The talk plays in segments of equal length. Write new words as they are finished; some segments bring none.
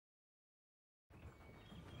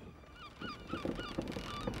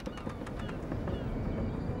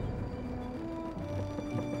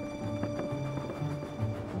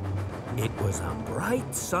It was a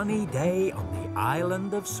bright sunny day on the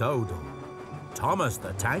island of Sodor. Thomas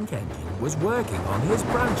the tank engine was working on his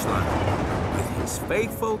branch line with his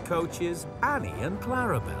faithful coaches Annie and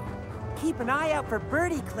Clarabelle. Keep an eye out for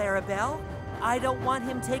Birdie, Clarabelle. I don't want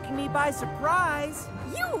him taking me by surprise.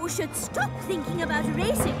 You should stop thinking about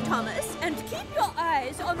racing, Thomas, and keep your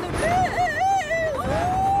eyes on the rail.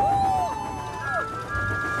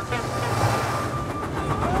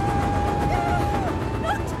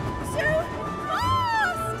 Not so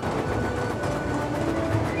fast!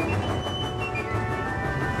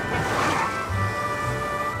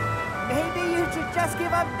 Maybe you should just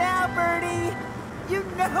give up now, Birdie. You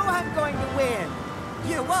know I'm going to win.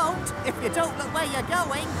 You won't if you don't look where you're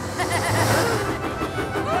going.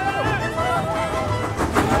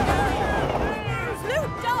 Slow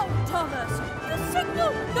down, Thomas! The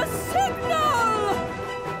signal! The signal!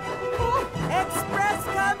 Express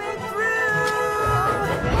coming through!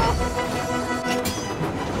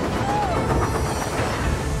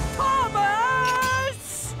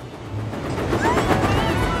 Thomas!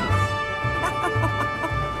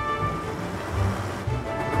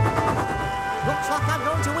 Looks like I'm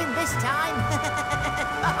going to win this time.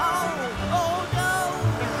 Oh no!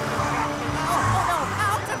 Oh no,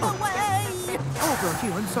 out of the way! Oh,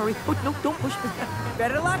 Bertie, I'm sorry. Oh, no, don't push me.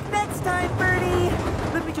 Better luck next time, Birdie.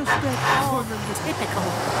 Let me just Oh, typical. Oh,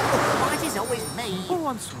 why it is always me? Oh,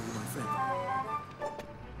 I'm sorry, my friend.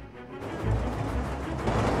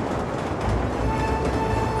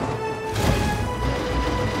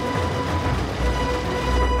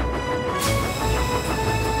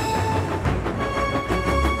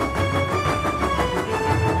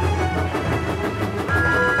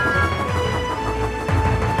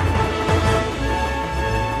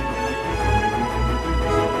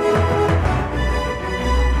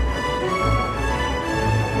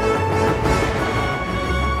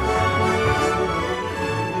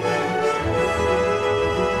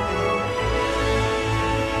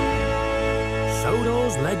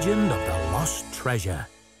 Sodor's Legend of the Lost Treasure.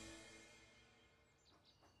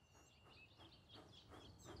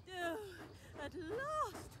 At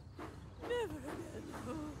last! Never again.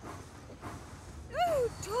 Oh,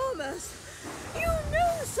 Thomas! You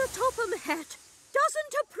know Sir Topham Hatt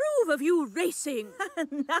doesn't approve of you racing.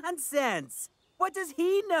 Nonsense. What does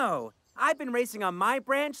he know? I've been racing on my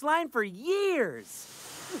branch line for years.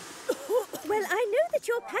 Well, I know that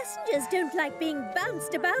your passengers don't like being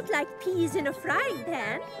bounced about like peas in a frying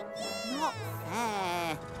pan. Not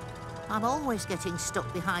fair. I'm always getting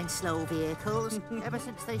stuck behind slow vehicles ever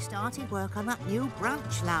since they started work on that new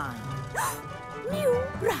branch line. New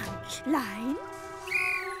branch line?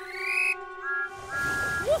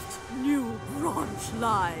 What new branch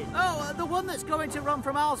line? Oh, the one that's going to run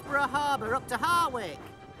from Alsborough Harbour up to Harwick.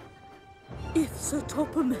 If Sir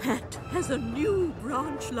Topham Hatt has a new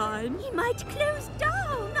branch line, he might close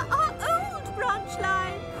down our old branch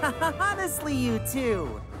line. Honestly, you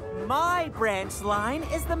two. My branch line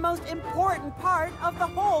is the most important part of the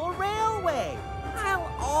whole railway. I'll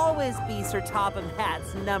always be Sir Topham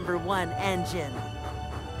Hatt's #1 engine.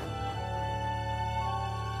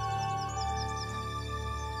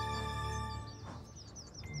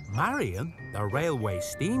 Marion, the railway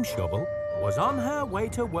steam shovel, was on her way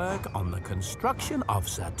to work on the construction of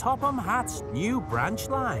Sir Topham Hatt's new branch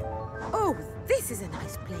line. Oh, this is a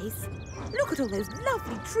nice place. Look at all those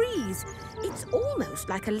lovely trees. It's almost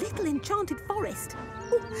like a little enchanted forest.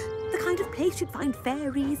 Oh, the kind of place you'd find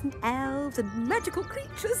fairies and elves and magical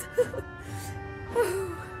creatures.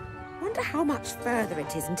 Oh, wonder how much further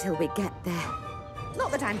it is until we get there. Not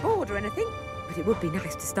that I'm bored or anything, but it would be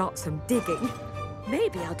nice to start some digging.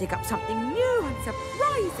 Maybe I'll dig up something new and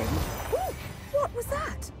surprising. Oh, what was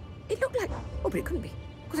that? It looked like... Oh, but it couldn't be,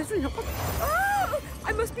 because it's really not possible. Oh,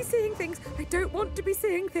 I must be seeing things. I don't want to be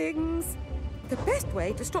seeing things. The best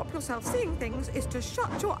way to stop yourself seeing things is to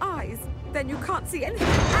shut your eyes. Then you can't see anything.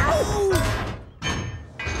 Ow!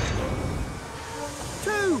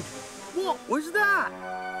 Dude, what was that?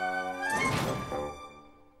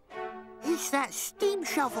 It's that steam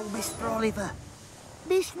shovel, Mr. Oliver.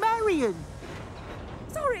 Miss Marion.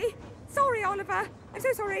 Sorry, Oliver. I'm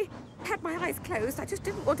so sorry. I had my eyes closed. I just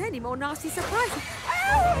didn't want any more nasty surprises.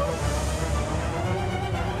 Ow!